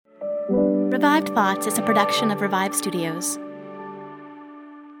Revived Thoughts is a production of Revive Studios.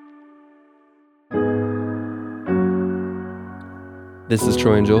 This is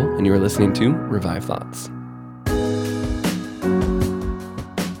Troy and Joel, and you are listening to Revive Thoughts.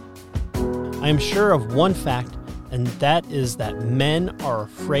 I am sure of one fact, and that is that men are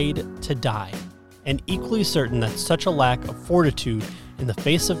afraid to die, and equally certain that such a lack of fortitude in the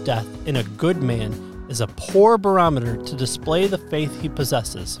face of death in a good man is a poor barometer to display the faith he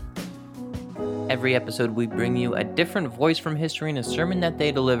possesses. Every episode, we bring you a different voice from history and a sermon that they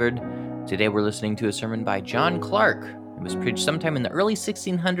delivered. Today, we're listening to a sermon by John Clarke. It was preached sometime in the early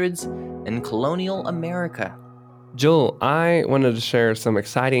 1600s in colonial America. Joel, I wanted to share some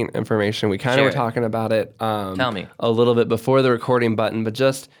exciting information. We kind of were talking about it Tell me. A little bit before the recording button, but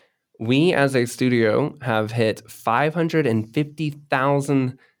just we as a studio have hit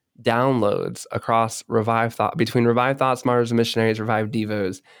 550,000 downloads across Revive Thought, between Revive Thoughts, Martyrs and Missionaries, Revive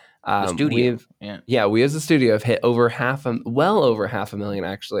Devos. The studio. We as a studio have hit well over 500,000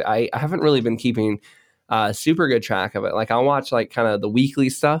 actually. I haven't really been keeping super good track of it. Like I'll watch like kind of the weekly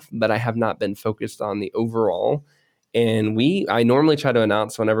stuff, but I have not been focused on the overall. And I normally try to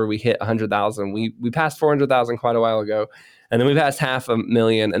announce whenever we hit 100,000. We passed 400,000 quite a while ago, and then we passed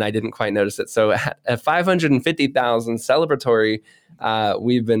 500,000, and I didn't quite notice it. So at 550,000 celebratory,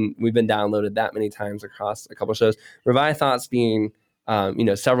 we've been downloaded that many times across a couple of shows. Revive Thoughts being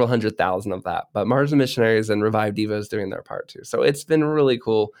several 100,000 of that, but Martyrs and Missionaries and Revive Devos doing their part too. So it's been really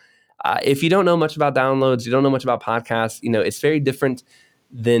cool. If you don't know much about downloads, you don't know much about podcasts, it's very different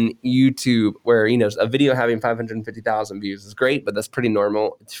than YouTube, where, a video having 550,000 views is great, but that's pretty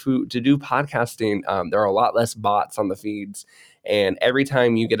normal. To do podcasting, there are a lot less bots on the feeds, and every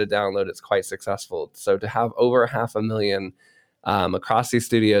time you get a download, it's quite successful. So to have over 500,000 across these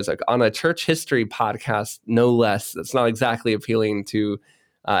studios, like on a church history podcast, no less, that's not exactly appealing to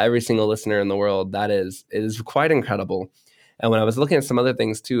every single listener in the world. It is quite incredible. And when I was looking at some other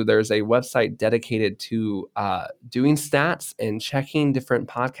things too, there's a website dedicated to doing stats and checking different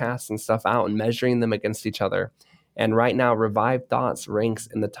podcasts and stuff out and measuring them against each other. And right now, Revive Thoughts ranks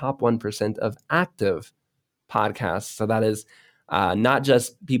in the top 1% of active podcasts. So that is not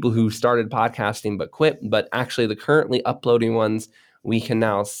just people who started podcasting but quit, but actually the currently uploading ones. We can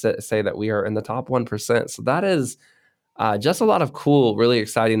now say that we are in the top 1%. So that is just a lot of cool, really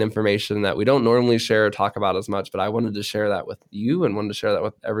exciting information that we don't normally share or talk about as much, but I wanted to share that with you and wanted to share that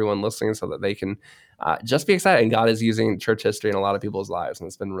with everyone listening so that they can just be excited. And God is using church history in a lot of people's lives, and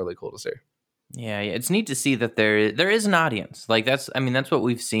it's been really cool to see. Yeah, it's neat to see that there is an audience. Like that's what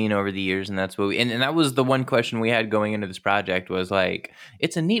we've seen over the years, and that's what and that was the one question we had going into this project was like,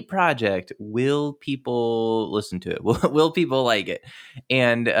 it's a neat project. Will people listen to it? Will people like it?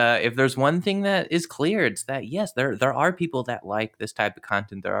 And if there's one thing that is clear, it's that yes, there are people that like this type of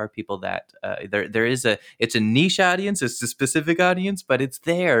content. There are people that it's a niche audience, it's a specific audience, but it's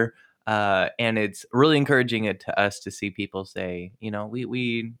there. And it's really encouraging to us to see people say,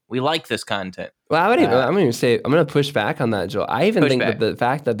 we like this content. Well, I'm going to push back on that, Joel. I even think that the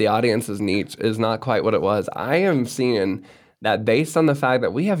fact that the audience is niche is not quite what it was. I am seeing that based on the fact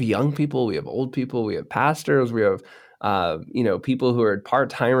that we have young people, we have old people, we have pastors, we have people who are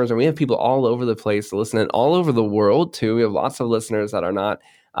part-timers, and we have people all over the place listening, all over the world too. We have lots of listeners that are not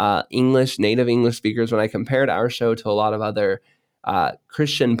native English speakers. When I compared our show to a lot of other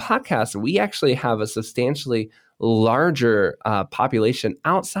Christian podcasts, we actually have a substantially larger population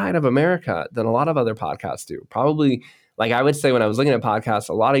outside of America than a lot of other podcasts do. Probably, like I would say, when I was looking at podcasts,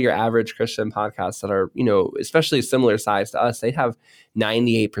 a lot of your average Christian podcasts that are, especially similar size to us, they have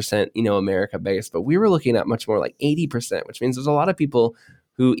 98%, America based, but we were looking at much more like 80%, which means there's a lot of people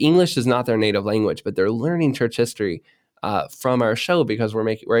who English is not their native language, but they're learning church history from our show because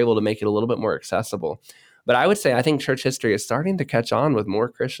we're able to make it a little bit more accessible. But I would say I think church history is starting to catch on with more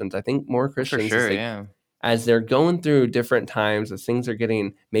Christians. I think more Christians, as they're going through different times, as things are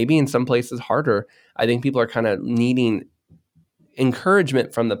getting maybe in some places harder, I think people are kind of needing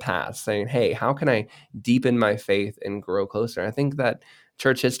encouragement from the past, saying, hey, how can I deepen my faith and grow closer? I think that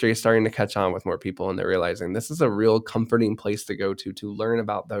church history is starting to catch on with more people, and they're realizing this is a real comforting place to go to learn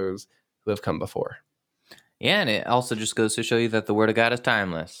about those who have come before. Yeah, and it also just goes to show you that the Word of God is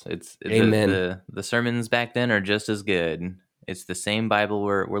timeless. It's Amen. The sermons back then are just as good. It's the same Bible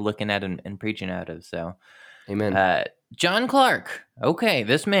we're looking at and preaching out of. So, Amen. John Clarke. Okay,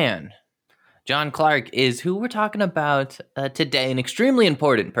 this man, John Clarke, is who we're talking about today. An extremely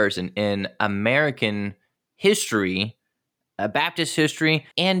important person in American history, Baptist history,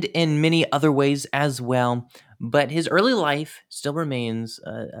 and in many other ways as well. But his early life still remains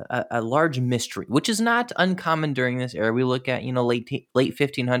a large mystery, which is not uncommon during this era. We look at, late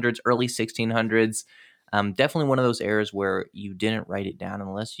 1500s, early 1600s. Definitely one of those eras where you didn't write it down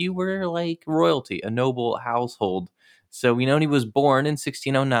unless you were like royalty, a noble household. So we know he was born in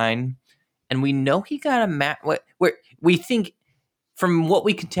 1609, and we know he got where we think, from what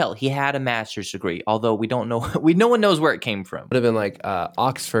we can tell, he had a master's degree, although we don't know. No one knows where it came from. Would have been like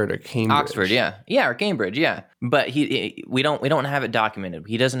Oxford or Cambridge. Oxford, yeah, or Cambridge, yeah. But we don't have it documented.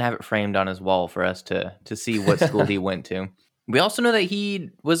 He doesn't have it framed on his wall for us to see what school he went to. We also know that he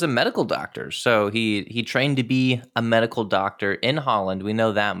was a medical doctor, so he trained to be a medical doctor in Holland. We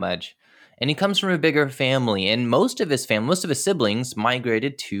know that much. And he comes from a bigger family, and most of his siblings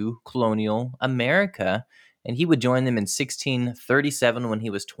migrated to colonial America, and he would join them in 1637 when he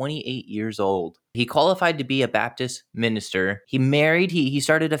was 28 years old. He qualified to be a Baptist minister. He married, he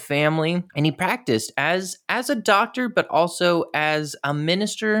started a family, and he practiced as a doctor, but also as a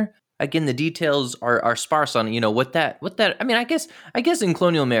minister. Again, the details are sparse on, what that. I mean, I guess in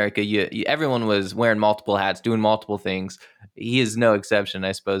colonial America, everyone was wearing multiple hats, doing multiple things. He is no exception,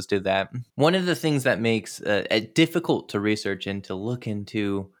 I suppose, to that. One of the things that makes it difficult to research and to look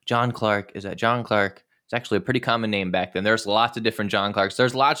into John Clarke is that John Clarke, it's actually a pretty common name back then. There's lots of different John Clarkes.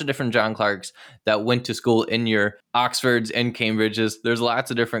 There's lots of different John Clarkes that went to school in your Oxfords and Cambridges. There's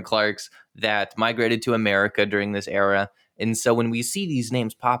lots of different Clarkes that migrated to America during this era. And so when we see these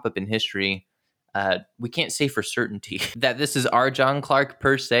names pop up in history, we can't say for certainty that this is our John Clarke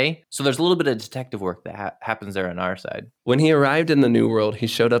per se. So there's a little bit of detective work that happens there on our side. When he arrived in the New World, he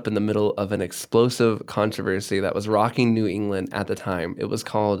showed up in the middle of an explosive controversy that was rocking New England at the time. It was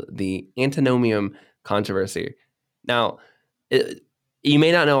called the Antinomian controversy. Now, you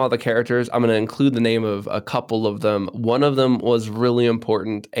may not know all the characters. I'm going to include the name of a couple of them. One of them was really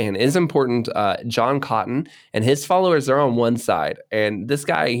important and is important. John Cotton and his followers are on one side. And this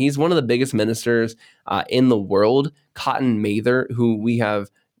guy, he's one of the biggest ministers in the world. Cotton Mather, who we have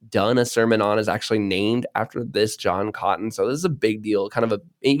done a sermon on, is actually named after this John Cotton. So this is a big deal.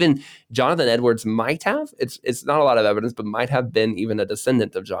 Even Jonathan Edwards might have, it's not a lot of evidence, but might have been even a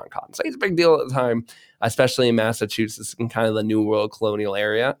descendant of John Cotton. So he's a big deal at the time, especially in Massachusetts and kind of the New World colonial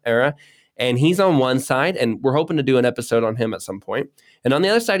era. And he's on one side, and we're hoping to do an episode on him at some point. And on the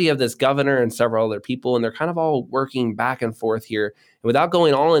other side, you have this governor and several other people, and they're kind of all working back and forth here. And without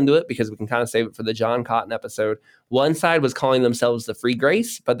going all into it, because we can kind of save it for the John Cotton episode, one side was calling themselves the Free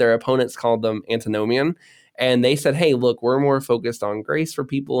Grace, but their opponents called them Antinomian. And they said, hey, look, we're more focused on grace for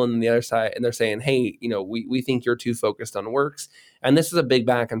people. And the other side, and they're saying, hey, we think you're too focused on works. And this is a big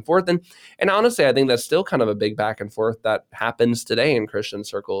back and forth. And honestly, I think that's still kind of a big back and forth that happens today in Christian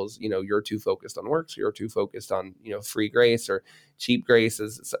circles. You're too focused on works. You're too focused on, free grace or cheap grace,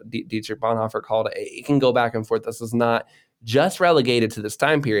 as Dietrich Bonhoeffer called it. It can go back and forth. This is not just relegated to this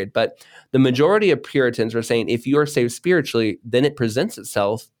time period, but the majority of Puritans were saying, if you are saved spiritually, then it presents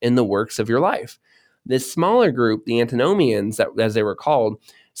itself in the works of your life. This smaller group, the Antinomians, as they were called,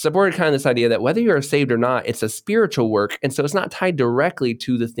 supported kind of this idea that whether you are saved or not, it's a spiritual work. And so it's not tied directly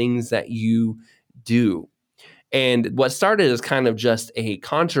to the things that you do. And what started as kind of just a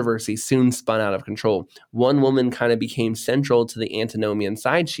controversy soon spun out of control. One woman kind of became central to the Antinomian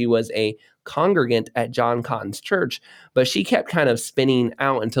side. She was a congregant at John Cotton's church, but she kept kind of spinning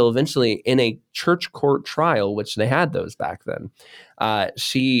out until eventually in a church court trial, which they had those back then,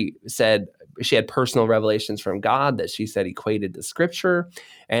 she said she had personal revelations from God that she said equated to scripture.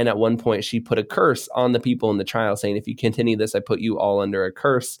 And at one point she put a curse on the people in the trial saying, if you continue this, I put you all under a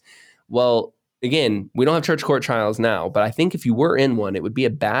curse. Well, again, we don't have church court trials now, but I think if you were in one, it would be a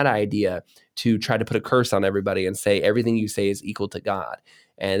bad idea to try to put a curse on everybody and say everything you say is equal to God.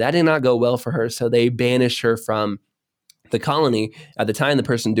 And that did not go well for her. So they banished her from the colony. At the time, the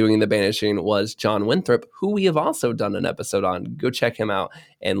person doing the banishing was John Winthrop, who we have also done an episode on. Go check him out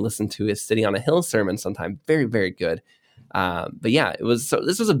and listen to his City on a Hill sermon sometime. Very, very good. But yeah,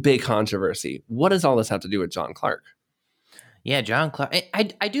 this was a big controversy. What does all this have to do with John Clarke? Yeah, John Clarke.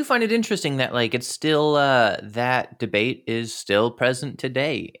 I do find it interesting that it's still that debate is still present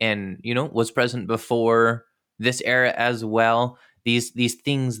today, and was present before this era as well. These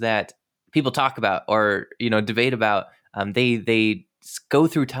things that people talk about or debate about, they go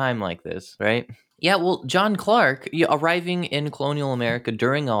through time like this, right? Yeah, well, John Clarke, arriving in colonial America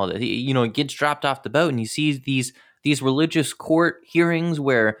during all this, he gets dropped off the boat and he sees these religious court hearings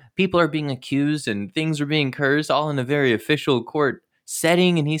where people are being accused and things are being cursed, all in a very official court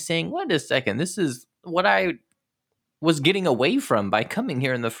setting. And he's saying, wait a second, this is what I was getting away from by coming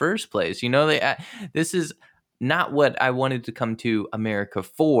here in the first place. This is not what I wanted to come to America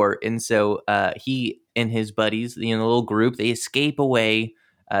for. And so he and his buddies, the little group, they escape away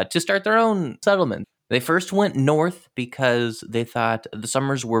to start their own settlement. They first went north because they thought the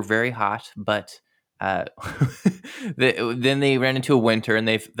summers were very hot, but then they ran into a winter and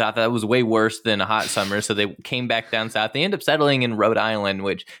they thought that was way worse than a hot summer. So they came back down south. They ended up settling in Rhode Island,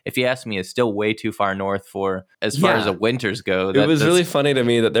 which, if you ask me, is still way too far north for as far as the winters go. It was really funny to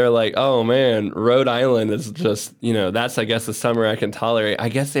me that they're like, oh man, Rhode Island is just, that's, I guess, the summer I can tolerate. I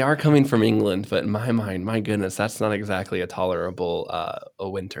guess they are coming from England, but in my mind, my goodness, that's not exactly a tolerable a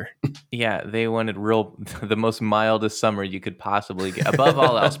winter. Yeah, they wanted the most mildest summer you could possibly get. Above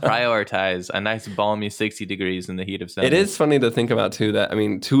all else, prioritize a nice balmy 60 degrees in the heat of summer. It is funny to think about, too, that,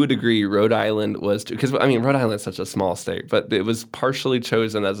 to a degree, Rhode Island was, because, Rhode Island is such a small state, but it was partially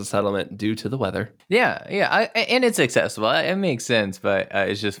chosen as a settlement due to the weather. Yeah, and it's accessible. It makes sense, but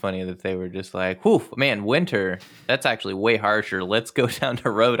it's just funny that they were just like, whew, man, winter, that's actually way harsher. Let's go down to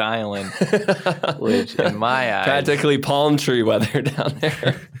Rhode Island, which in my eyes... Practically palm tree weather down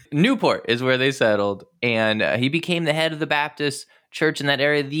there. Newport is where they settled, and he became the head of the Baptist church in that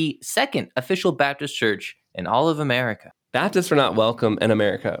area, the second official Baptist church in all of America. Baptists were not welcome in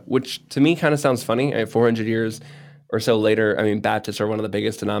America, which to me kind of sounds funny. 400 years or so later, Baptists are one of the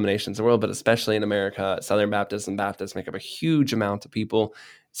biggest denominations in the world, but especially in America, Southern Baptists and Baptists make up a huge amount of people.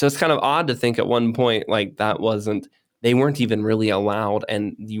 So it's kind of odd to think at one point like they weren't even really allowed,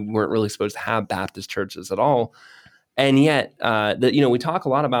 and you weren't really supposed to have Baptist churches at all. And yet, we talk a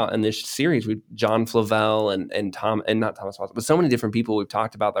lot about in this series, John Flavel and not Thomas Watson, but so many different people we've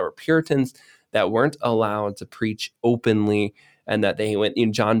talked about that were Puritans that weren't allowed to preach openly, and that they went,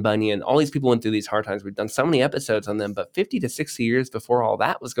 John Bunyan, all these people went through these hard times. We've done so many episodes on them, but 50 to 60 years before all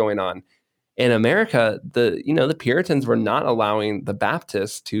that was going on in America, the Puritans were not allowing the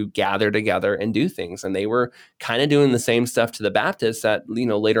Baptists to gather together and do things. And they were kind of doing the same stuff to the Baptists that,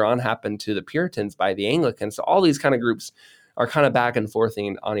 later on happened to the Puritans by the Anglicans. So all these kind of groups are kind of back and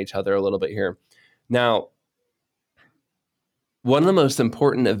forthing on each other a little bit here. Now, one of the most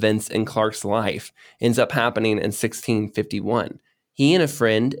important events in Clarke's life ends up happening in 1651. He and a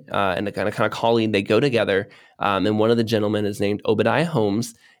friend and a kind of colleague, they go together, and one of the gentlemen is named Obadiah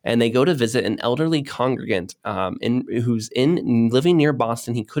Holmes, and they go to visit an elderly congregant who's living near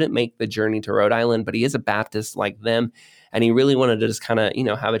Boston. He couldn't make the journey to Rhode Island, but he is a Baptist like them, and he really wanted to just kind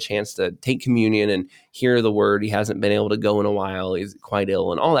of, have a chance to take communion and hear the word. He hasn't been able to go in a while. He's quite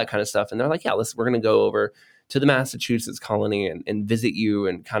ill and all that kind of stuff. And they're like, yeah, we're going to go over to the Massachusetts colony and visit you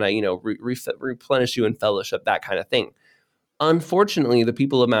and kind of, replenish you in fellowship, that kind of thing. Unfortunately, the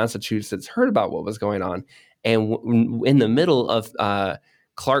people of Massachusetts heard about what was going on. And in the middle of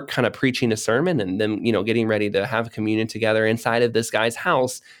Clarke kind of preaching a sermon and them, getting ready to have communion together inside of this guy's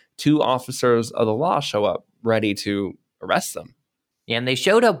house, 2 officers of the law show up ready to arrest them. Yeah, and they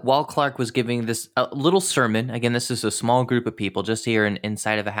showed up while Clarke was giving this little sermon. Again, this is a small group of people just here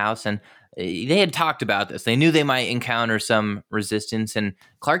inside of the house. And they had talked about this. They knew they might encounter some resistance. And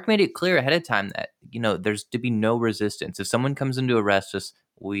Clarke made it clear ahead of time that, there's to be no resistance. If someone comes in to arrest us,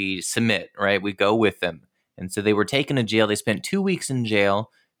 we submit, right? We go with them. And so they were taken to jail. They spent 2 weeks in jail,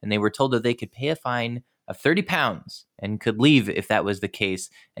 and they were told that they could pay a fine of 30 pounds and could leave if that was the case.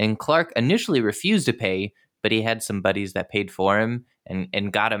 And Clarke initially refused to pay, but he had some buddies that paid for him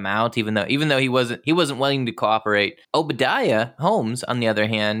and got him out, even though he wasn't willing to cooperate. Obadiah Holmes, on the other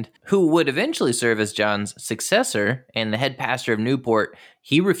hand, who would eventually serve as John's successor and the head pastor of Newport,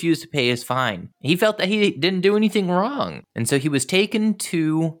 he refused to pay his fine. He felt that he didn't do anything wrong, and so he was taken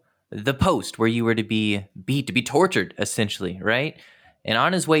to the post where you were to be beat, to be tortured, essentially, right? And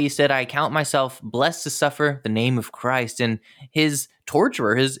on his way, he said, I count myself blessed to suffer the name of Christ. And his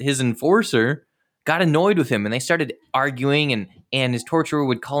torturer, his enforcer, got annoyed with him, and they started arguing, and his torturer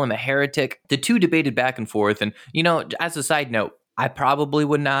would call him a heretic. The two debated back and forth. And, as a side note, I probably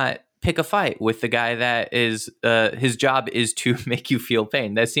would not pick a fight with the guy that is his job is to make you feel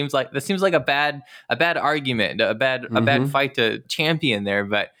pain. That seems like a bad argument, a bad fight to champion there,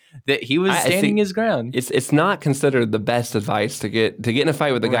 but that he was standing his ground. It's not considered the best advice to get in a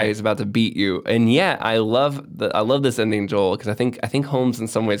fight with the guy who's about to beat you. And yet, I love this ending, Joel, because I think Holmes in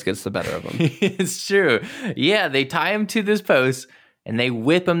some ways gets the better of him. It's true. Yeah, they tie him to this post and they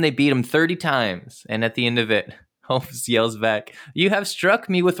whip him. They beat him 30 times, and at the end of it, Holmes yells back, "You have struck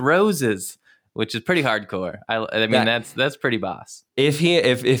me with roses," which is pretty hardcore. I mean, that's pretty boss. If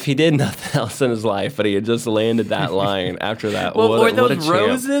he did nothing else in his life, but he had just landed that line after that. Well, what those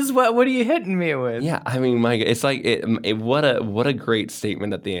roses? What are you hitting me with? Yeah, I mean, Mike, it's like what a great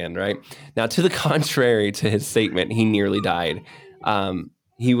statement at the end, right? Now, to the contrary to his statement, he nearly died.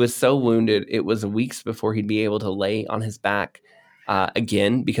 He was so wounded, it was weeks before he'd be able to lay on his back.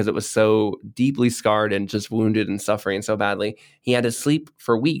 again, because it was so deeply scarred and just wounded and suffering so badly, he had to sleep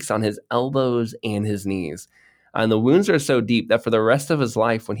for weeks on his elbows and his knees. And the wounds are so deep that for the rest of his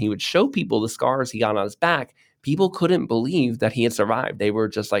life, when he would show people the scars he got on his back, people couldn't believe that he had survived. They were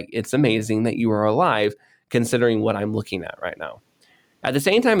just like, it's amazing that you are alive, considering what I'm looking at right now. At the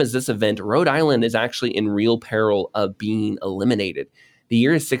same time as this event, Rhode Island is actually in real peril of being eliminated. The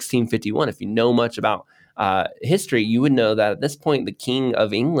year is 1651. If you know much about history, you would know that at this point, the King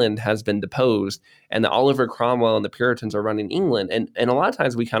of England has been deposed, and the Oliver Cromwell and the Puritans are running England. And a lot of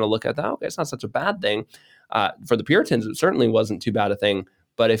times we kind of look at that, okay, it's not such a bad thing. For the Puritans, it certainly wasn't too bad a thing.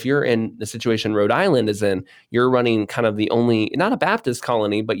 But if you're in the situation Rhode Island is in, you're running kind of the only, not a Baptist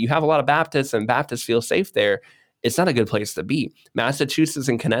colony, but you have a lot of Baptists and Baptists feel safe there. It's not a good place to be. Massachusetts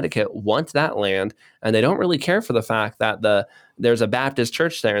and Connecticut want that land, and they don't really care for the fact that there's a Baptist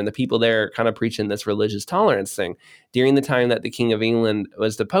church there, and the people there are kind of preaching this religious tolerance thing. During the time that the King of England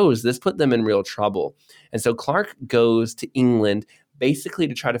was deposed, this put them in real trouble. And so Clarke goes to England basically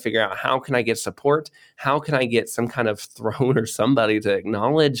to try to figure out, how can I get support? How can I get some kind of throne or somebody to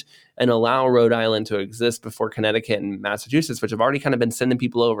acknowledge and allow Rhode Island to exist before Connecticut and Massachusetts, which have already kind of been sending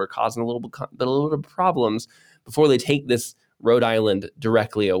people over, causing a little bit of problems before they take this Rhode Island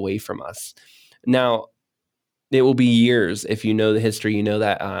directly away from us. Now, it will be years. If you know the history, you know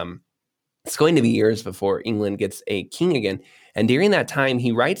that it's going to be years before England gets a king again. And during that time,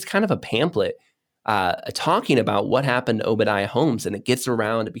 he writes kind of a pamphlet talking about what happened to Obadiah Holmes, and it gets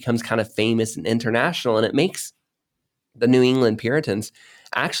around, it becomes kind of famous and international, and it makes the New England Puritans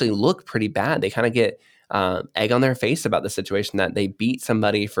actually look pretty bad. They kind of get egg on their face about the situation that they beat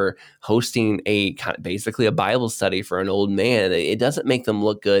somebody for hosting a kind of basically a Bible study for an old man. It doesn't make them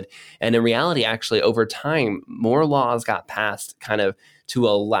look good. And in reality, actually, over time, more laws got passed kind of to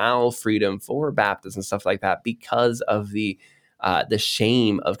allow freedom for Baptists and stuff like that because of the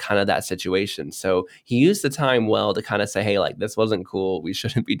shame of kind of that situation. So he used the time well to kind of say, hey, like, this wasn't cool. We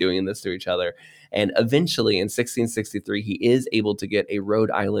shouldn't be doing this to each other. And eventually in 1663, he is able to get a Rhode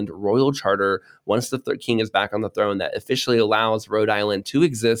Island royal charter once the king is back on the throne that officially allows Rhode Island to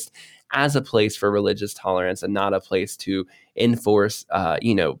exist as a place for religious tolerance and not a place to enforce,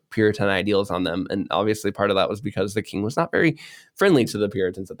 Puritan ideals on them. And obviously part of that was because the king was not very friendly to the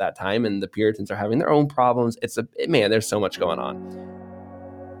Puritans at that time, and the Puritans are having their own problems. There's so much going on.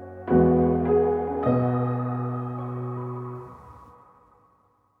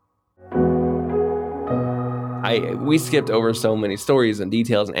 We skipped over so many stories and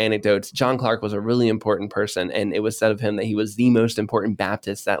details and anecdotes. John Clarke was a really important person, and it was said of him that he was the most important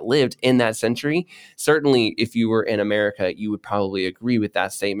Baptist that lived in that century. Certainly, if you were in America, you would probably agree with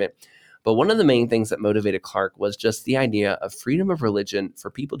that statement. But one of the main things that motivated Clarke was just the idea of freedom of religion for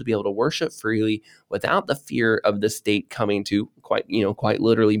people to be able to worship freely without the fear of the state coming to quite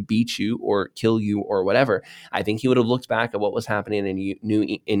literally beat you or kill you or whatever. I think he would have looked back at what was happening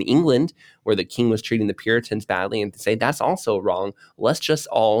in England, where the king was treating the Puritans badly, and to say that's also wrong. Let's just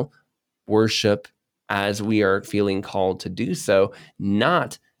all worship as we are feeling called to do so,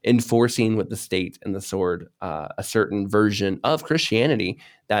 not enforcing with the state and the sword a certain version of Christianity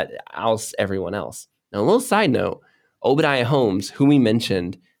that ousts everyone else. Now, a little side note, Obadiah Holmes, who we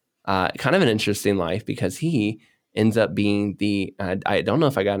mentioned, kind of an interesting life because he ends up being I don't know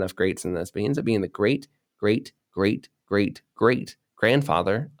if I got enough greats in this, but he ends up being the great, great, great, great, great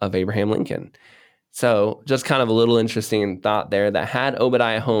grandfather of Abraham Lincoln. So just kind of a little interesting thought there, that had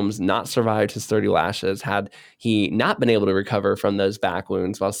Obadiah Holmes not survived his 30 lashes, had he not been able to recover from those back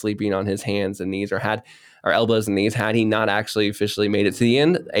wounds while sleeping on his hands and knees, or elbows and knees, had he not actually officially made it to the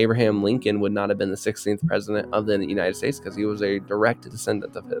end, Abraham Lincoln would not have been the 16th president of the United States because he was a direct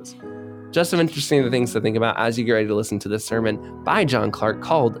descendant of his. Just some interesting things to think about as you get ready to listen to this sermon by John Clarke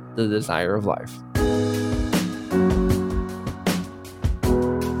called The Desire of Life.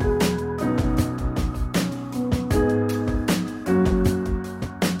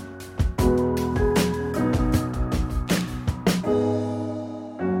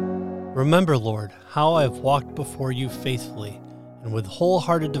 Remember, Lord, how I have walked before you faithfully and with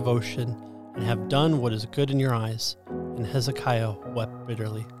wholehearted devotion, and have done what is good in your eyes. And Hezekiah wept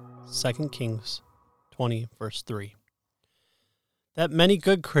bitterly. 2 Kings 20, verse 3. That many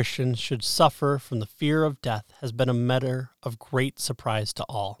good Christians should suffer from the fear of death has been a matter of great surprise to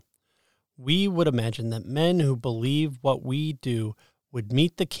all. We would imagine that men who believe what we do would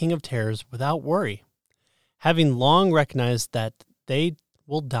meet the King of Terrors without worry. Having long recognized that they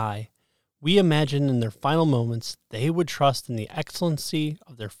will die, we imagine in their final moments they would trust in the excellency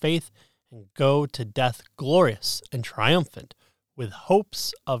of their faith and go to death glorious and triumphant, with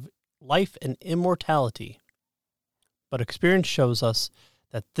hopes of life and immortality. but experience shows us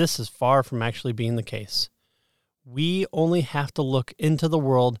that this is far from actually being the case. We only have to look into the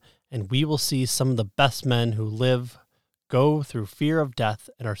world and we will see some of the best men who live, go through fear of death,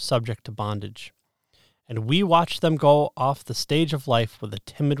 and are subject to bondage. And we watch them go off the stage of life with a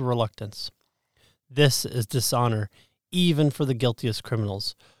timid reluctance. This is dishonor, even for the guiltiest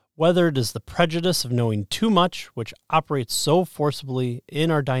criminals, whether it is the prejudice of knowing too much, which operates so forcibly in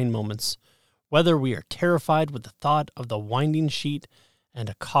our dying moments, whether we are terrified with the thought of the winding sheet and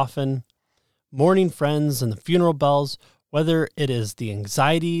a coffin, mourning friends and the funeral bells, whether it is the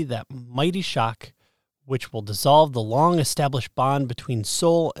anxiety, that mighty shock, which will dissolve the long-established bond between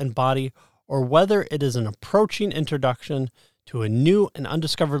soul and body, or whether it is an approaching introduction to a new and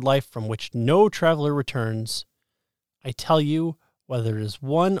undiscovered life from which no traveler returns. I tell you, whether it is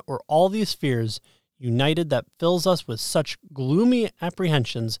one or all these fears united that fills us with such gloomy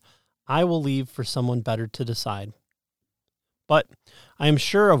apprehensions, I will leave for someone better to decide. But I am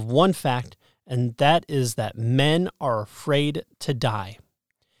sure of one fact, and that is that men are afraid to die,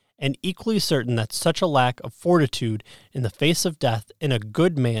 and equally certain that such a lack of fortitude in the face of death in a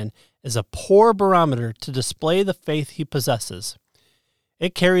good man is a poor barometer to display the faith he possesses.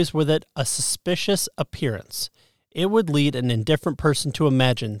 It carries with it a suspicious appearance. It would lead an indifferent person to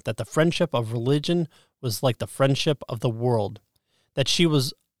imagine that the friendship of religion was like the friendship of the world, that she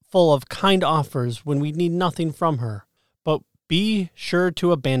was full of kind offers when we need nothing from her, but be sure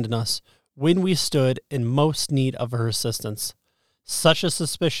to abandon us when we stood in most need of her assistance. Such a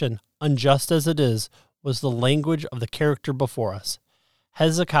suspicion, unjust as it is, was the language of the character before us.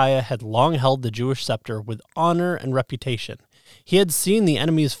 Hezekiah had long held the Jewish scepter with honor and reputation. He had seen the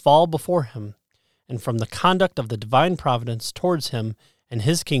enemies fall before him, and from the conduct of the divine providence towards him and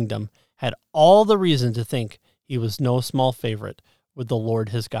his kingdom, had all the reason to think he was no small favorite with the Lord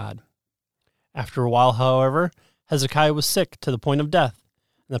his God. After a while, however, Hezekiah was sick to the point of death,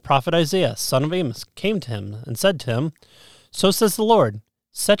 and the prophet Isaiah, son of Amos, came to him and said to him, "So says the Lord,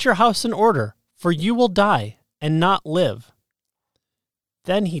 set your house in order, for you will die and not live."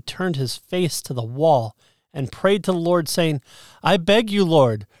 Then he turned his face to the wall and prayed to the Lord, saying, "I beg you,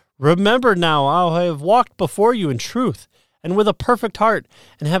 Lord, remember now how I have walked before you in truth and with a perfect heart,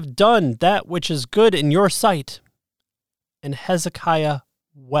 and have done that which is good in your sight." And Hezekiah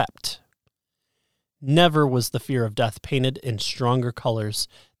wept. Never was the fear of death painted in stronger colors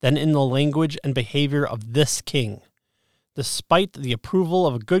than in the language and behavior of this king. Despite the approval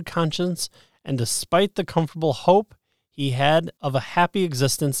of a good conscience, and despite the comfortable hope he had of a happy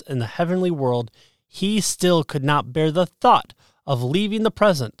existence in the heavenly world, he still could not bear the thought of leaving the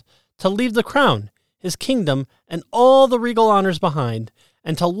present, to leave the crown, his kingdom, and all the regal honors behind,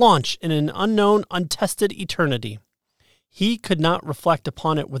 and to launch in an unknown, untested eternity. He could not reflect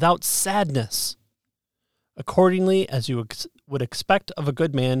upon it without sadness. Accordingly, as you would expect of a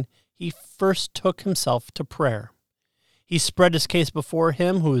good man, he first took himself to prayer. He spread his case before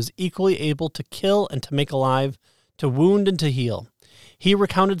him who is equally able to kill and to make alive, to wound and to heal. He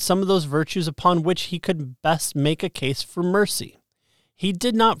recounted some of those virtues upon which he could best make a case for mercy. He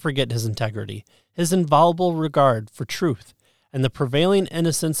did not forget his integrity, his inviolable regard for truth, and the prevailing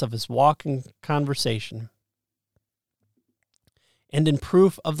innocence of his walk and conversation. And in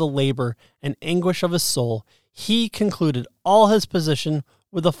proof of the labor and anguish of his soul, he concluded all his position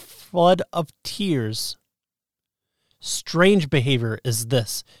with a flood of tears. Strange behavior is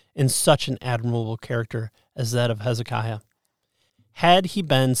this in such an admirable character as that of Hezekiah. Had he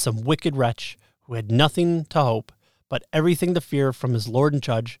been some wicked wretch who had nothing to hope, but everything to fear from his Lord and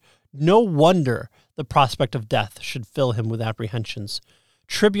Judge, no wonder the prospect of death should fill him with apprehensions.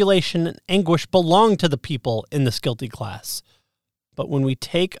 Tribulation and anguish belong to the people in this guilty class. But when we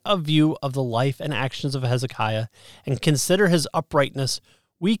take a view of the life and actions of Hezekiah and consider his uprightness,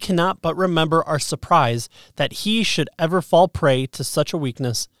 we cannot but remember our surprise that he should ever fall prey to such a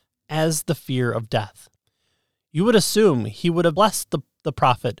weakness as the fear of death. You would assume he would have blessed the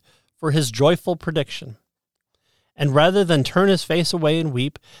prophet for his joyful prediction, and rather than turn his face away and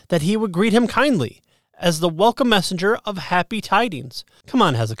weep, that he would greet him kindly as the welcome messenger of happy tidings. Come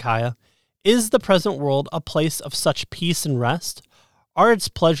on, Hezekiah. Is the present world a place of such peace and rest? Are its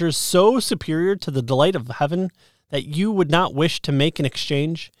pleasures so superior to the delight of heaven that you would not wish to make an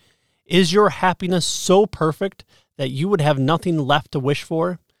exchange? Is your happiness so perfect that you would have nothing left to wish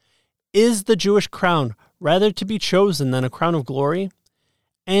for? Is the Jewish crown rather to be chosen than a crown of glory?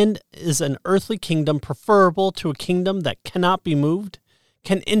 And is an earthly kingdom preferable to a kingdom that cannot be moved?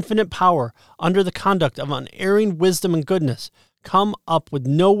 Can infinite power, under the conduct of unerring wisdom and goodness, come up with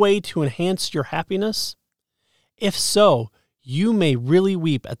no way to enhance your happiness? If so, you may really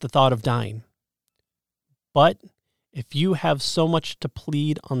weep at the thought of dying. But If you have so much to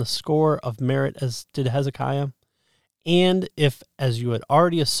plead on the score of merit as did Hezekiah, and if, as you had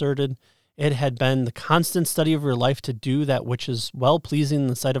already asserted, it had been the constant study of your life to do that which is well-pleasing in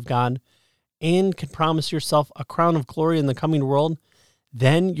the sight of God, and can promise yourself a crown of glory in the coming world,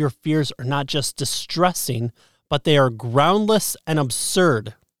 then your fears are not just distressing, but they are groundless and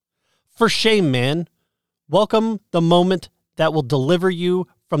absurd. For shame, man. Welcome the moment that will deliver you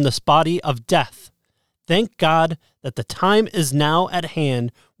from this body of death. Thank God that the time is now at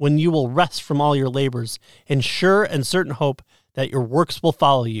hand when you will rest from all your labors, in sure and certain hope that your works will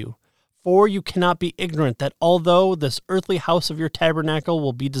follow you. For you cannot be ignorant that although this earthly house of your tabernacle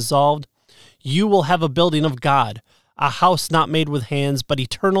will be dissolved, you will have a building of God, a house not made with hands, but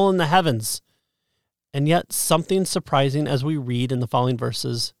eternal in the heavens. And yet something surprising as we read in the following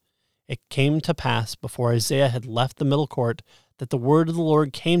verses. It came to pass before Isaiah had left the middle court that the word of the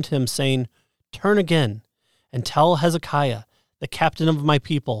Lord came to him, saying, Turn again and tell Hezekiah, the captain of my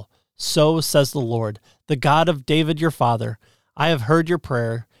people, so says the Lord, the God of David your father, I have heard your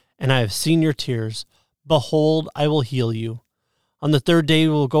prayer, and I have seen your tears. Behold, I will heal you. On the third day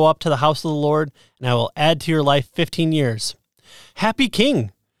you will go up to the house of the Lord, and I will add to your life 15 years. Happy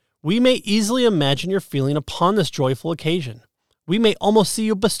king! We may easily imagine your feeling upon this joyful occasion. We may almost see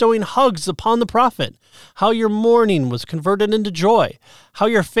you bestowing hugs upon the prophet, how your mourning was converted into joy, how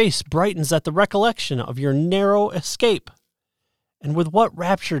your face brightens at the recollection of your narrow escape. And with what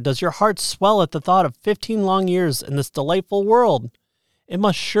rapture does your heart swell at the thought of 15 long years in this delightful world? It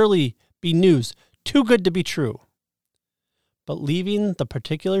must surely be news too good to be true. But leaving the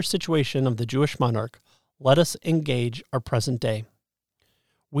particular situation of the Jewish monarch, let us engage our present day.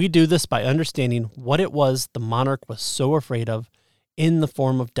 We do this by understanding what it was the monarch was so afraid of in the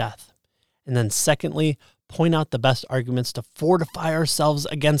form of death, and then secondly, point out the best arguments to fortify ourselves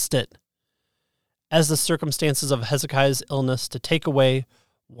against it. As the circumstances of Hezekiah's illness to take away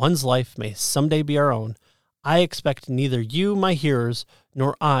one's life may someday be our own, I expect neither you, my hearers,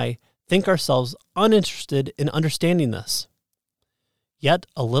 nor I think ourselves uninterested in understanding this. Yet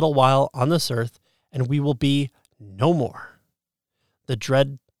a little while on this earth, and we will be no more. The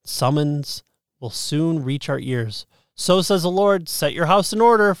dread summons will soon reach our ears. So says the Lord, set your house in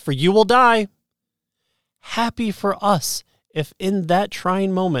order, for you will die. Happy for us if in that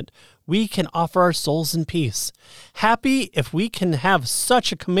trying moment we can offer our souls in peace. Happy if we can have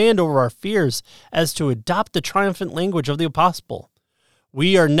such a command over our fears as to adopt the triumphant language of the apostle.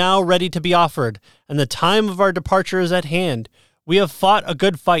 We are now ready to be offered, and the time of our departure is at hand. We have fought a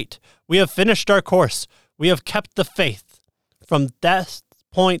good fight. We have finished our course. We have kept the faith. From that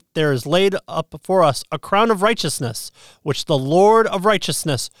point there is laid up for us a crown of righteousness, which the Lord of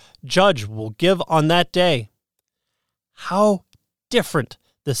righteousness, judge, will give on that day. How different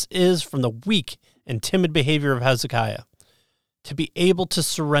this is from the weak and timid behavior of Hezekiah. To be able to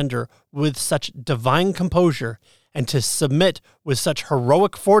surrender with such divine composure and to submit with such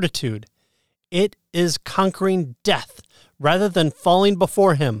heroic fortitude, it is conquering death rather than falling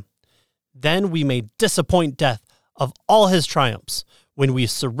before him. Then we may disappoint death of all his triumphs when we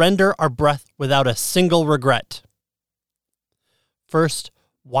surrender our breath without a single regret. First,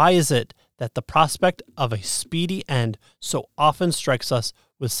 why is it that the prospect of a speedy end so often strikes us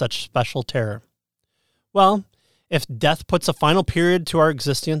with such special terror? Well, if death puts a final period to our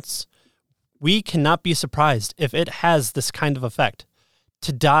existence, we cannot be surprised if it has this kind of effect.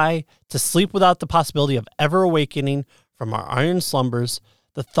 To die, to sleep without the possibility of ever awakening from our iron slumbers,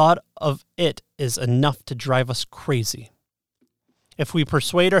 the thought of it is enough to drive us crazy. If we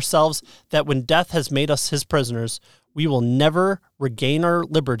persuade ourselves that when death has made us his prisoners, we will never regain our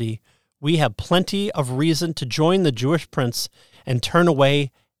liberty, we have plenty of reason to join the Jewish prince and turn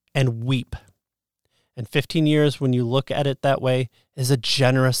away and weep. And 15 years, when you look at it that way, is a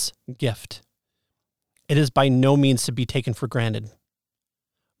generous gift. It is by no means to be taken for granted.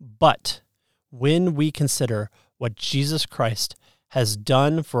 But when we consider what Jesus Christ has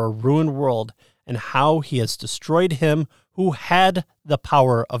done for a ruined world and how he has destroyed him who had the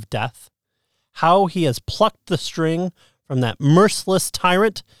power of death, how he has plucked the string from that merciless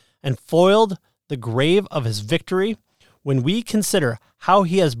tyrant and foiled the grave of his victory, when we consider how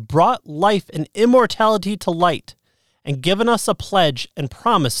he has brought life and immortality to light and given us a pledge and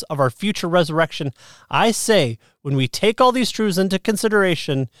promise of our future resurrection, I say, when we take all these truths into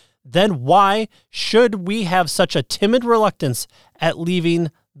consideration, then why should we have such a timid reluctance at leaving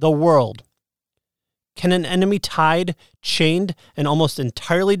the world? Can an enemy tied, chained, and almost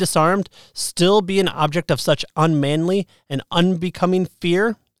entirely disarmed still be an object of such unmanly and unbecoming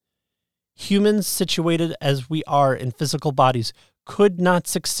fear? Humans situated as we are in physical bodies could not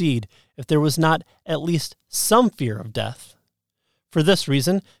succeed if there was not at least some fear of death. For this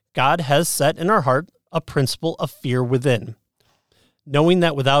reason, God has set in our heart a principle of fear within, knowing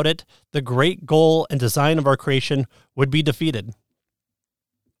that without it, the great goal and design of our creation would be defeated.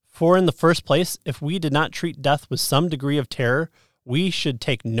 For in the first place, if we did not treat death with some degree of terror, we should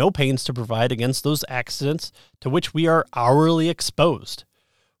take no pains to provide against those accidents to which we are hourly exposed.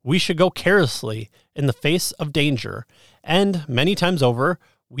 We should go carelessly in the face of danger, and many times over,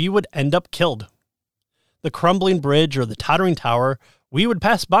 we would end up killed. The crumbling bridge or the tottering tower, we would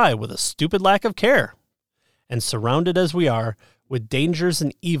pass by with a stupid lack of care. And surrounded as we are with dangers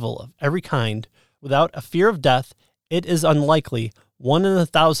and evil of every kind, without a fear of death, it is unlikely 1 in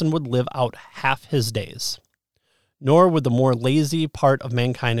 1,000 would live out half his days. Nor would the more lazy part of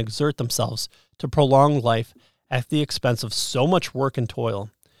mankind exert themselves to prolong life at the expense of so much work and toil.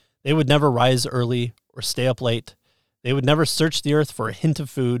 They would never rise early or stay up late. They would never search the earth for a hint of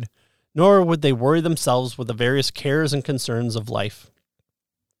food, nor would they worry themselves with the various cares and concerns of life.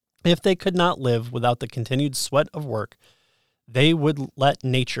 If they could not live without the continued sweat of work, they would let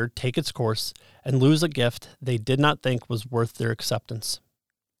nature take its course and lose a gift they did not think was worth their acceptance.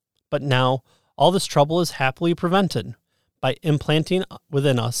 But now, all this trouble is happily prevented. By implanting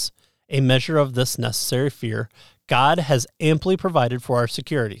within us a measure of this necessary fear, God has amply provided for our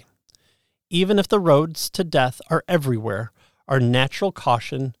security. Even if the roads to death are everywhere, our natural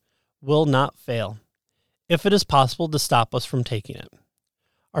caution will not fail, if it is possible to stop us from taking it.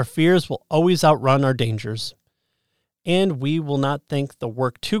 Our fears will always outrun our dangers, and we will not think the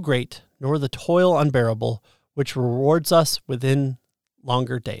work too great, nor the toil unbearable, which rewards us within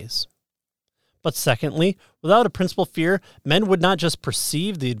longer days. But secondly, without a principal fear, men would not just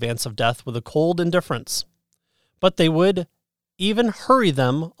perceive the advance of death with a cold indifference, but they would even hurry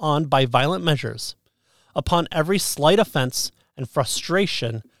them on by violent measures. Upon every slight offense and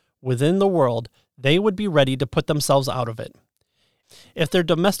frustration within the world, they would be ready to put themselves out of it. If their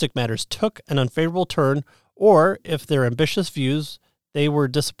domestic matters took an unfavorable turn, or if their ambitious views they were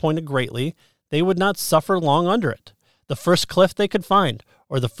disappointed greatly, they would not suffer long under it. The first cliff they could find,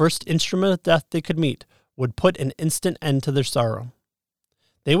 or the first instrument of death they could meet, would put an instant end to their sorrow.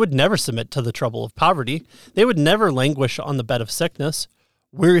 They would never submit to the trouble of poverty. They would never languish on the bed of sickness.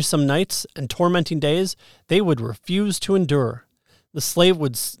 Wearisome nights and tormenting days they would refuse to endure. The slave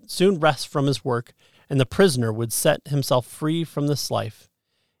would soon rest from his work, and the prisoner would set himself free from this life.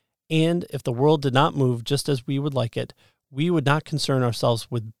 And if the world did not move just as we would like it, we would not concern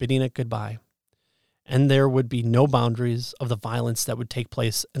ourselves with bidding it goodbye. And there would be no boundaries of the violence that would take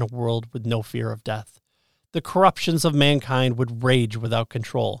place in a world with no fear of death. The corruptions of mankind would rage without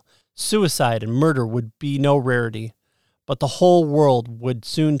control. Suicide and murder would be no rarity. But the whole world would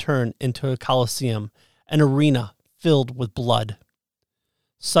soon turn into a coliseum, an arena filled with blood.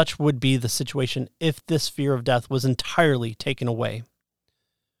 Such would be the situation if this fear of death was entirely taken away.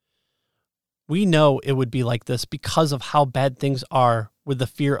 We know it would be like this because of how bad things are with the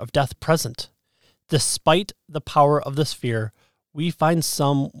fear of death present. Despite the power of this fear, we find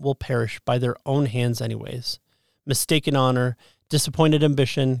some will perish by their own hands anyways. Mistaken honor, disappointed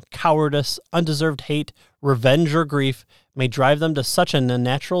ambition, cowardice, undeserved hate, revenge, or grief may drive them to such an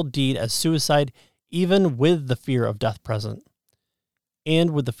unnatural deed as suicide, even with the fear of death present.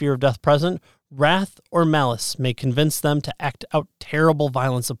 And with the fear of death present, wrath or malice may convince them to act out terrible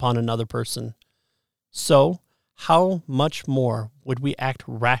violence upon another person. So, how much more would we act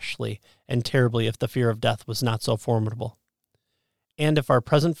rashly and terribly if the fear of death was not so formidable? And if our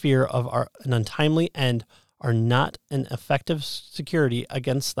present fear of an untimely end are not an effective security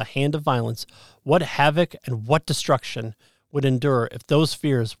against the hand of violence, what havoc and what destruction would endure if those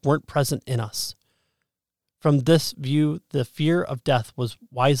fears weren't present in us? From this view, the fear of death was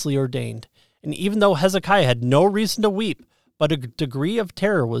wisely ordained, and even though Hezekiah had no reason to weep, but a degree of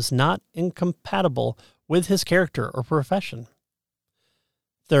terror was not incompatible with his character or profession.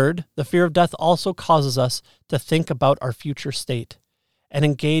 Third, the fear of death also causes us to think about our future state and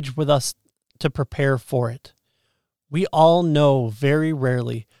engage with us to prepare for it. We all know very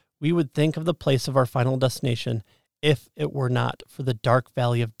rarely we would think of the place of our final destination if it were not for the dark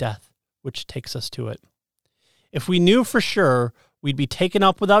valley of death which takes us to it. If we knew for sure we'd be taken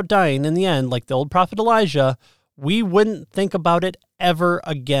up without dying in the end, like the old prophet Elijah, we wouldn't think about it ever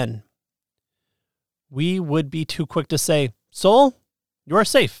again. We would be too quick to say, "Soul, you are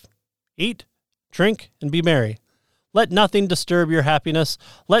safe. Eat, drink, and be merry. Let nothing disturb your happiness.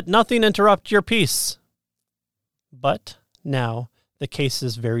 Let nothing interrupt your peace." But now the case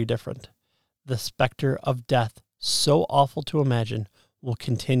is very different. The specter of death, so awful to imagine, will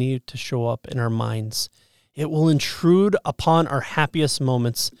continue to show up in our minds. It will intrude upon our happiest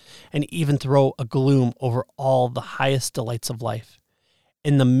moments and even throw a gloom over all the highest delights of life.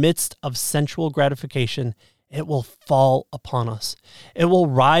 In the midst of sensual gratification, it will fall upon us. It will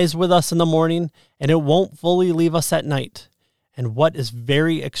rise with us in the morning, and it won't fully leave us at night. And what is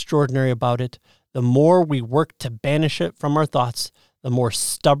very extraordinary about it, the more we work to banish it from our thoughts, the more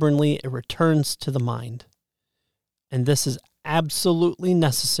stubbornly it returns to the mind. And this is absolutely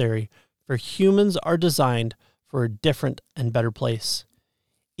necessary, for humans are designed for a different and better place.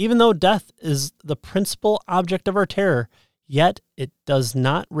 Even though death is the principal object of our terror, yet it does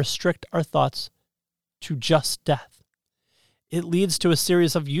not restrict our thoughts to just death. It leads to a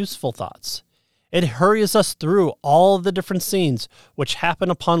series of useful thoughts. It hurries us through all the different scenes which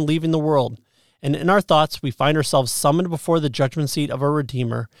happen upon leaving the world, and in our thoughts we find ourselves summoned before the judgment seat of our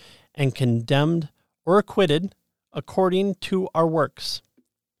Redeemer and condemned or acquitted according to our works.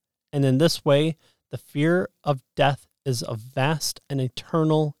 And in this way, the fear of death is of vast and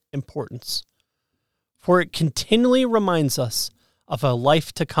eternal importance, for it continually reminds us of a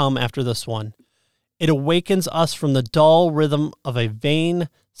life to come after this one. It awakens us from the dull rhythm of a vain,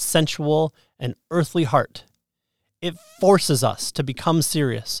 sensual, and earthly heart. It forces us to become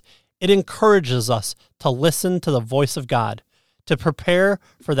serious. It encourages us to listen to the voice of God, to prepare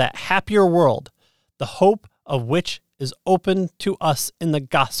for that happier world, the hope of which is open to us in the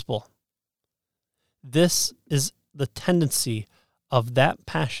gospel. This is the tendency of that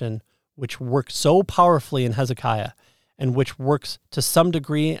passion which worked so powerfully in Hezekiah and which works to some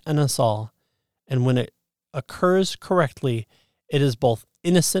degree in us all. And when it occurs correctly, it is both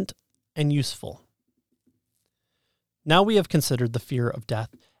innocent and useful. Now we have considered the fear of death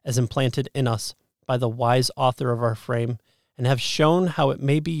as implanted in us by the wise author of our frame and have shown how it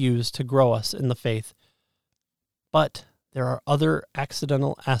may be used to grow us in the faith. But there are other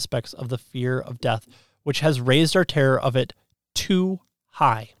accidental aspects of the fear of death which has raised our terror of it too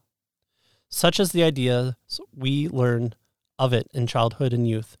high, such as the ideas we learn of it in childhood and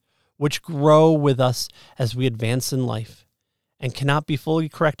youth, which grow with us as we advance in life, and cannot be fully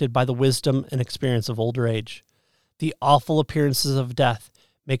corrected by the wisdom and experience of older age. The awful appearances of death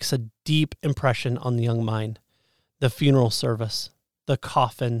makes a deep impression on the young mind. The funeral service, the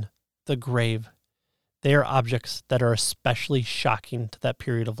coffin, the grave, they are objects that are especially shocking to that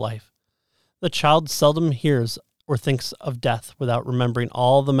period of life. The child seldom hears or thinks of death without remembering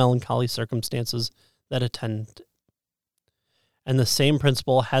all the melancholy circumstances that attend. And the same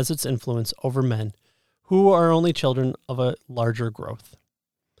principle has its influence over men who are only children of a larger growth.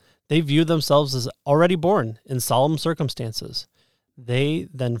 They view themselves as already born in solemn circumstances. They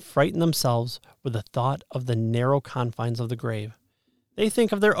then frighten themselves with the thought of the narrow confines of the grave. They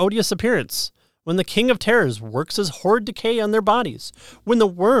think of their odious appearance, when the king of terrors works his horrid decay on their bodies, when the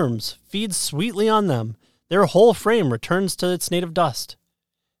worms feed sweetly on them, their whole frame returns to its native dust.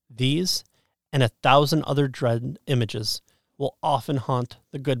 These, and 1,000 other dread images, will often haunt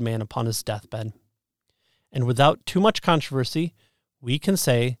the good man upon his deathbed. And without too much controversy, we can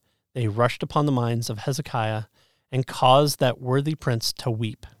say they rushed upon the minds of Hezekiah and caused that worthy prince to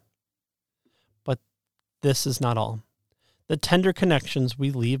weep. But this is not all. The tender connections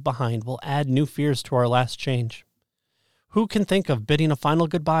we leave behind will add new fears to our last change. Who can think of bidding a final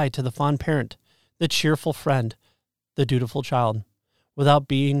goodbye to the fond parent, the cheerful friend, the dutiful child, without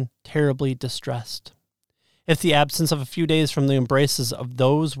being terribly distressed? If the absence of a few days from the embraces of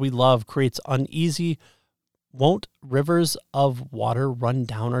those we love creates uneasy, won't rivers of water run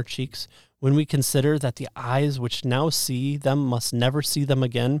down our cheeks when we consider that the eyes which now see them must never see them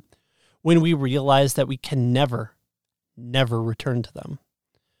again, when we realize that we can never return to them?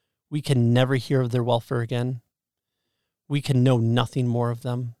 We can never hear of their welfare again. We can know nothing more of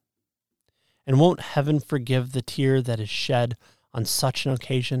them. And won't heaven forgive the tear that is shed on such an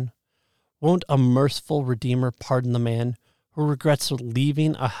occasion? Won't a merciful Redeemer pardon the man who regrets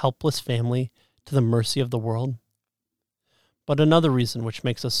leaving a helpless family to the mercy of the world? But another reason which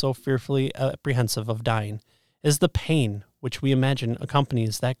makes us so fearfully apprehensive of dying is the pain which we imagine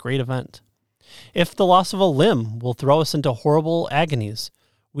accompanies that great event. If the loss of a limb will throw us into horrible agonies,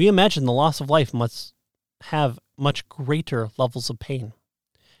 we imagine the loss of life must have much greater levels of pain.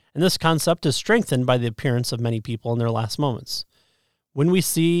 And this concept is strengthened by the appearance of many people in their last moments. When we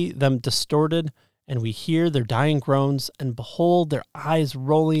see them distorted and we hear their dying groans and behold their eyes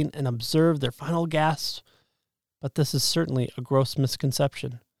rolling and observe their final gasps, but this is certainly a gross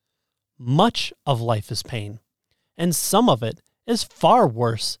misconception. Much of life is pain, and some of it is far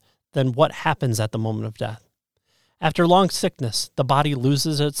worse than what happens at the moment of death. After long sickness, the body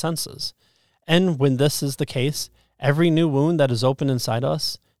loses its senses. And when this is the case, every new wound that is opened inside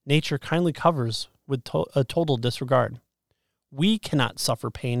us, nature kindly covers with a total disregard. We cannot suffer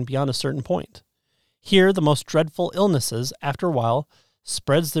pain beyond a certain point. Here, the most dreadful illnesses, after a while,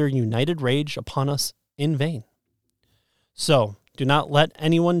 spreads their united rage upon us in vain. So, do not let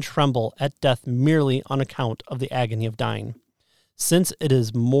anyone tremble at death merely on account of the agony of dying, since it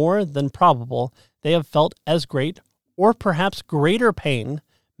is more than probable they have felt as great, or perhaps greater pain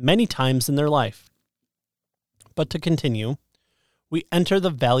many times in their life. But to continue, we enter the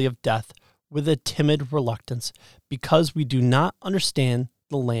valley of death with a timid reluctance because we do not understand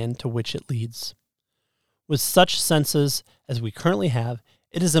the land to which it leads. With such senses as we currently have,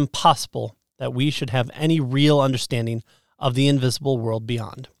 it is impossible that we should have any real understanding of the invisible world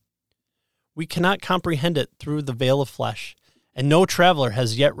beyond. We cannot comprehend it through the veil of flesh, and no traveler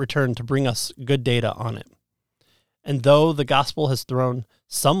has yet returned to bring us good data on it. And though the gospel has thrown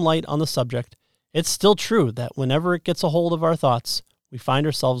some light on the subject, it's still true that whenever it gets a hold of our thoughts, we find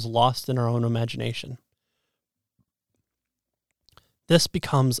ourselves lost in our own imagination. This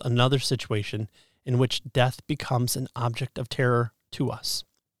becomes another situation in which death becomes an object of terror to us.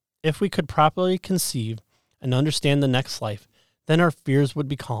 If we could properly conceive and understand the next life, then our fears would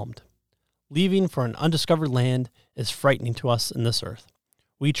be calmed. Leaving for an undiscovered land is frightening to us in this earth.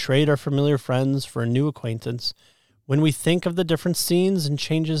 We trade our familiar friends for a new acquaintance. When we think of the different scenes and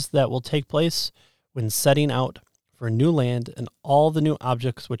changes that will take place when setting out for a new land and all the new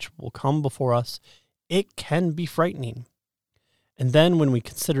objects which will come before us, it can be frightening. And then when we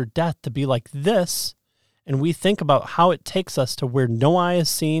consider death to be like this, and we think about how it takes us to where no eye has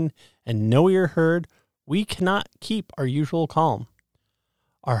seen and no ear heard, we cannot keep our usual calm.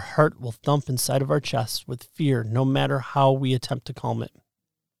 Our heart will thump inside of our chests with fear no matter how we attempt to calm it.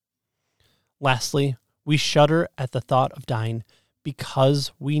 Lastly, we shudder at the thought of dying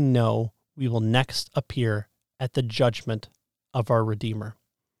because we know we will next appear at the judgment of our Redeemer.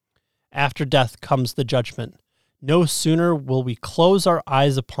 After death comes the judgment. No sooner will we close our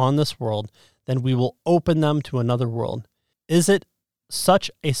eyes upon this world than we will open them to another world. Is it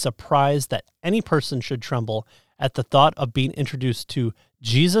such a surprise that any person should tremble at the thought of being introduced to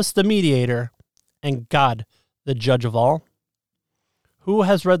Jesus the mediator and God the judge of all? Who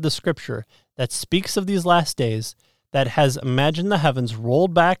has read the scripture that speaks of these last days, that has imagined the heavens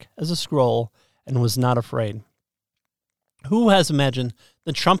rolled back as a scroll and was not afraid? Who has imagined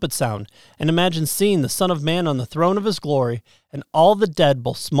the trumpet sound and imagined seeing the Son of Man on the throne of his glory and all the dead,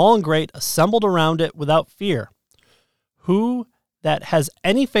 both small and great, assembled around it without fear? Who that has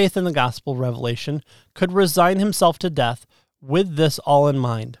any faith in the gospel revelation could resign himself to death with this all in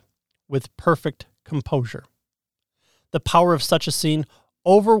mind, with perfect composure? The power of such a scene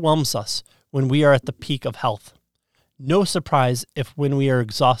overwhelms us when we are at the peak of health. No surprise if when we are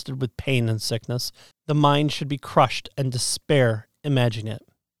exhausted with pain and sickness, the mind should be crushed and despair imagining it.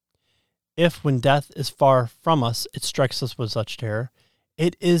 If when death is far from us, it strikes us with such terror,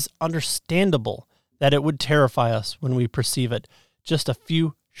 it is understandable that it would terrify us when we perceive it just a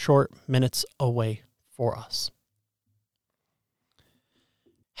few short minutes away for us.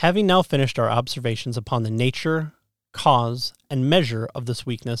 Having now finished our observations upon the nature, cause, and measure of this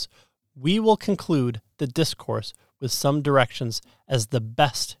weakness, we will conclude the discourse with some directions as the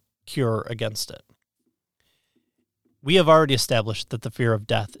best cure against it. We have already established that the fear of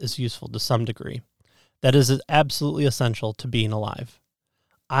death is useful to some degree. That is absolutely essential to being alive.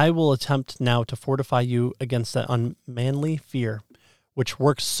 I will attempt now to fortify you against that unmanly fear which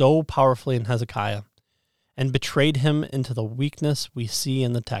worked so powerfully in Hezekiah and betrayed him into the weakness we see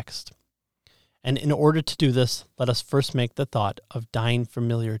in the text. And in order to do this, let us first make the thought of dying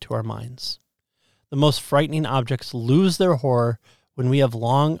familiar to our minds. The most frightening objects lose their horror when we have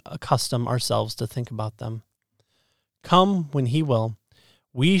long accustomed ourselves to think about them. Come when he will,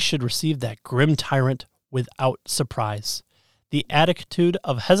 we should receive that grim tyrant without surprise. The attitude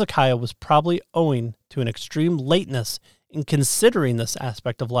of Hezekiah was probably owing to an extreme lateness in considering this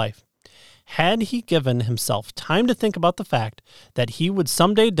aspect of life. Had he given himself time to think about the fact that he would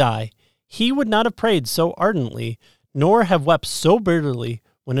someday die, he would not have prayed so ardently, nor have wept so bitterly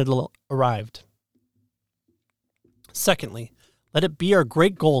when it arrived. Secondly, let it be our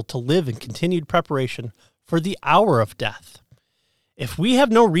great goal to live in continued preparation for the hour of death. If we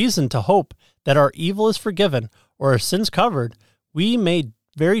have no reason to hope that our evil is forgiven or our sins covered, we may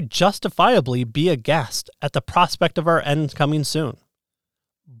very justifiably be aghast at the prospect of our end coming soon.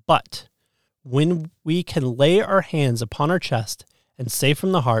 But when we can lay our hands upon our chest and say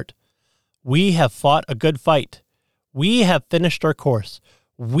from the heart, we have fought a good fight, we have finished our course,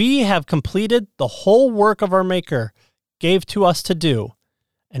 we have completed the whole work of our Maker gave to us to do,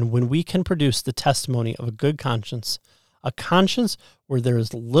 and when we can produce the testimony of a good conscience, a conscience where there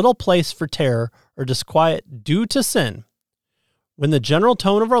is little place for terror or disquiet due to sin. When the general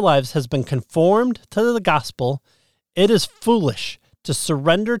tone of our lives has been conformed to the gospel, it is foolish to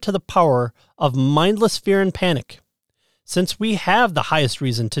surrender to the power of mindless fear and panic. Since we have the highest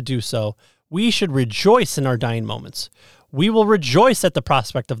reason to do so, we should rejoice in our dying moments. We will rejoice at the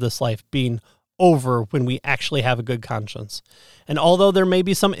prospect of this life being over when we actually have a good conscience. And although there may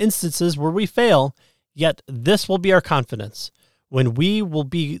be some instances where we fail, yet this will be our confidence, when we will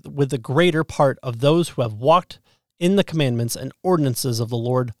be with the greater part of those who have walked in the commandments and ordinances of the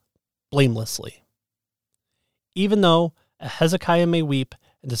Lord blamelessly. Even though a Hezekiah may weep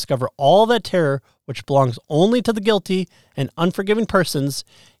and discover all that terror which belongs only to the guilty and unforgiving persons,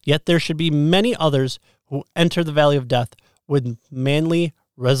 yet there should be many others who enter the valley of death with manly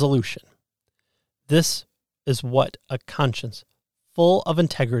resolution. This is what a conscience full of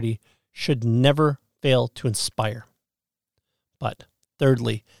integrity should never fail to inspire. But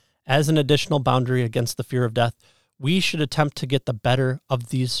thirdly, as an additional boundary against the fear of death, we should attempt to get the better of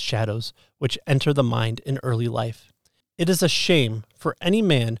these shadows which enter the mind in early life. It is a shame for any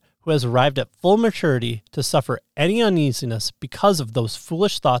man who has arrived at full maturity to suffer any uneasiness because of those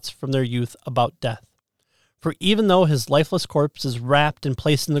foolish thoughts from their youth about death. For even though his lifeless corpse is wrapped and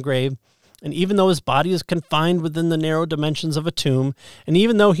placed in the grave, and even though his body is confined within the narrow dimensions of a tomb, and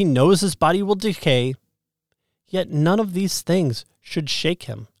even though he knows his body will decay, yet none of these things should shake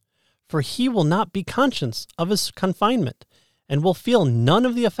him, for he will not be conscious of his confinement, and will feel none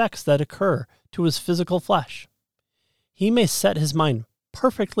of the effects that occur to his physical flesh. He may set his mind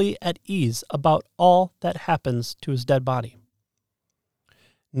perfectly at ease about all that happens to his dead body.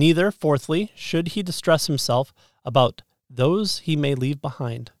 Neither, fourthly, should he distress himself about those he may leave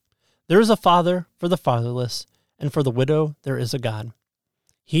behind. There is a father for the fatherless, and for the widow there is a God.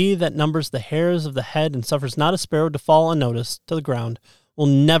 He that numbers the hairs of the head and suffers not a sparrow to fall unnoticed to the ground will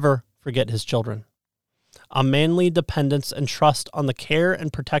never forget his children. A manly dependence and trust on the care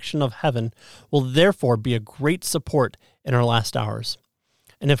and protection of heaven will therefore be a great support in our last hours.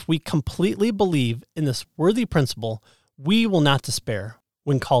 And if we completely believe in this worthy principle, we will not despair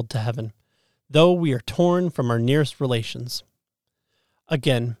when called to heaven, though we are torn from our nearest relations.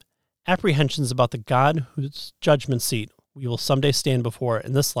 Again, apprehensions about the God whose judgment seat we will someday stand before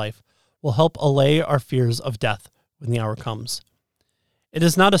in this life will help allay our fears of death when the hour comes. It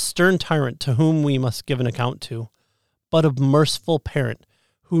is not a stern tyrant to whom we must give an account to, but a merciful parent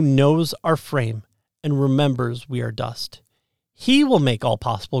who knows our frame and remembers we are dust. He will make all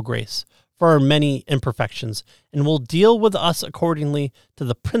possible grace for our many imperfections and will deal with us accordingly to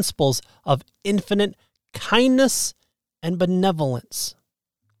the principles of infinite kindness and benevolence.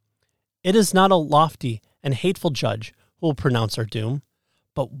 It is not a lofty and hateful judge who will pronounce our doom,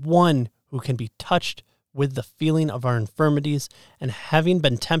 but one who can be touched with the feeling of our infirmities and having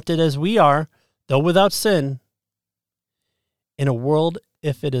been tempted as we are, though without sin. In a world,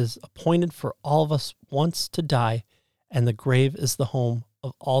 if it is appointed for all of us once to die, and the grave is the home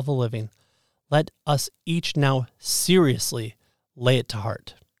of all the living, let us each now seriously lay it to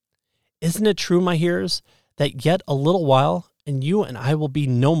heart. Isn't it true, my hearers, that yet a little while, and you and I will be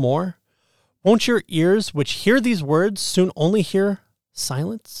no more? Won't your ears, which hear these words, soon only hear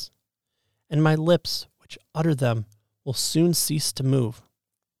silence? And my lips, which utter them, will soon cease to move.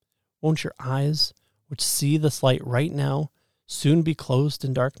 Won't your eyes, which see this light right now, soon be closed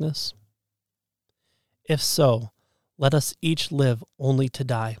in darkness? If so, let us each live only to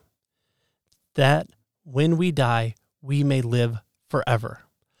die, that when we die, we may live forever.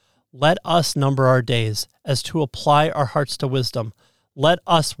 Let us number our days as to apply our hearts to wisdom. Let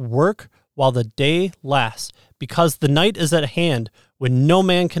us work while the day lasts, because the night is at hand when no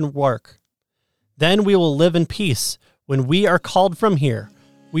man can work. Then we will live in peace. When we are called from here,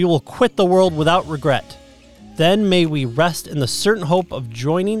 we will quit the world without regret. Then may we rest in the certain hope of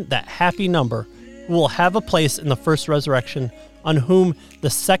joining that happy number who will have a place in the first resurrection, on whom the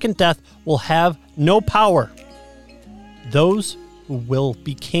second death will have no power. Those who will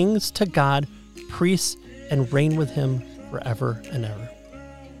be kings to God, priests, and reign with him forever and ever.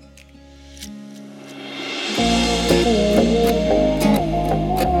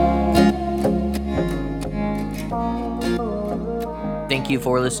 Thank you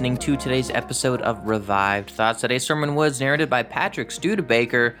for listening to today's episode of Revived Thoughts. Today's sermon was narrated by Patrick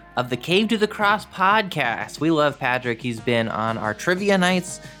Studebaker of the Cave to the Cross podcast. We love Patrick. He's been on our trivia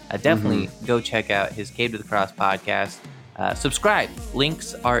nights. Definitely go check out his Cave to the Cross podcast. Subscribe.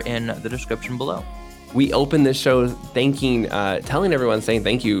 Links are in the description below. we open this show telling everyone, saying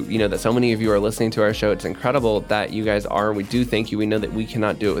thank you, that so many of you are listening to our show. It's incredible that you guys are. We do thank you. We know that we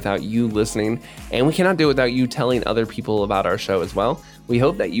cannot do it without you listening, and we cannot do it without you telling other people about our show as well. We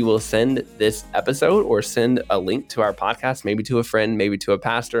hope that you will send this episode or send a link to our podcast, maybe to a friend, maybe to a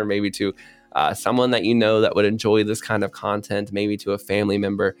pastor, maybe to someone that you know that would enjoy this kind of content, maybe to a family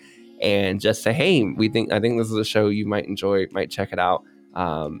member, and just say, hey, I think this is a show you might enjoy, might check it out.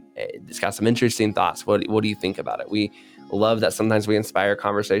 It's got some interesting thoughts. What do you think about it? We love that sometimes we inspire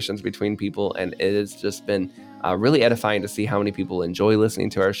conversations between people, and it has just been really edifying to see how many people enjoy listening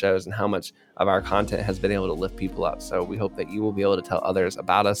to our shows and how much of our content has been able to lift people up. So we hope that you will be able to tell others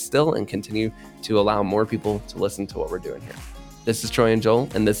about us still and continue to allow more people to listen to what we're doing here. This is Troy and Joel,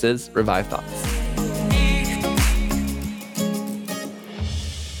 and this is Revive Thoughts.